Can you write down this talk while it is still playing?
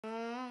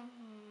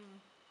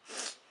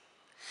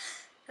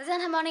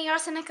antimony,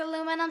 arsenic,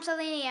 aluminum,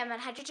 selenium,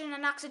 and hydrogen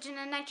and oxygen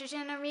and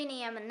nitrogen and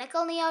rhenium, and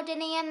nickel,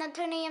 neodymium,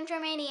 neptunium,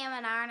 germanium,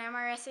 and iron,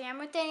 americium,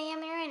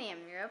 ruthenium, uranium,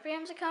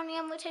 europium,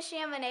 zirconium,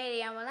 lutetium,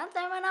 vanadium, and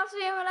lithium, and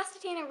osmium, and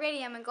astatine, and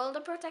radium, and gold,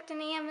 and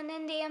protactinium, and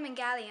indium, and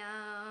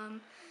gallium,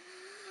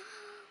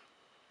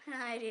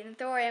 and iodine, and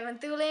thorium,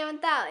 and thulium,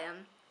 and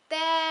thallium.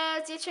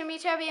 There's yttrium,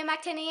 ytterbium,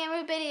 actinium,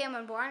 rubidium,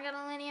 and boron,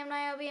 gadolinium,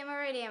 niobium,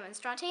 iridium, and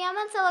strontium,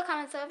 and silicon,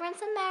 and silver, and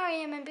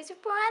samarium, and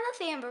bismuth, and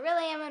lithium,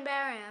 beryllium, and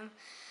barium.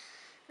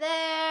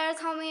 There's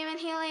holmium, and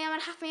helium,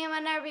 and hafnium,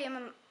 and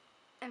erbium,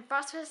 and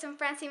phosphorus, and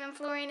francium, and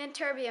fluorine, and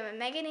terbium, and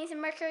manganese, and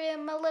mercury,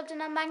 and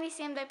molybdenum,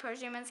 magnesium,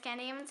 dysprosium, and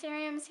scandium, and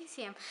cerium, and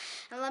cesium,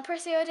 and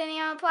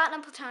lamperciodinium, and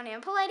platinum, plutonium,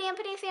 palladium,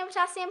 potassium,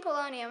 potassium,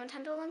 polonium, and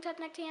tantalum,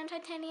 technetium,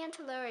 titanium,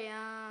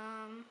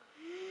 tellurium,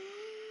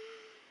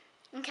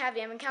 and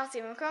cadmium, and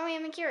calcium, and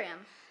chromium, and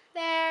curium.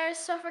 There's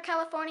sulfur,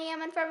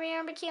 californium, and fermium,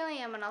 and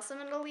berkelium, and also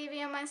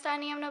mendelevium,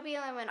 einsteinium,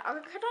 nobelium, and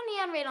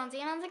argonium, radon,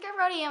 xenon, zinc,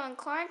 rhodium, and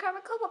chlorine,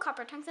 carbon, cobalt,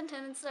 copper, tungsten,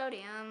 tin, and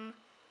sodium.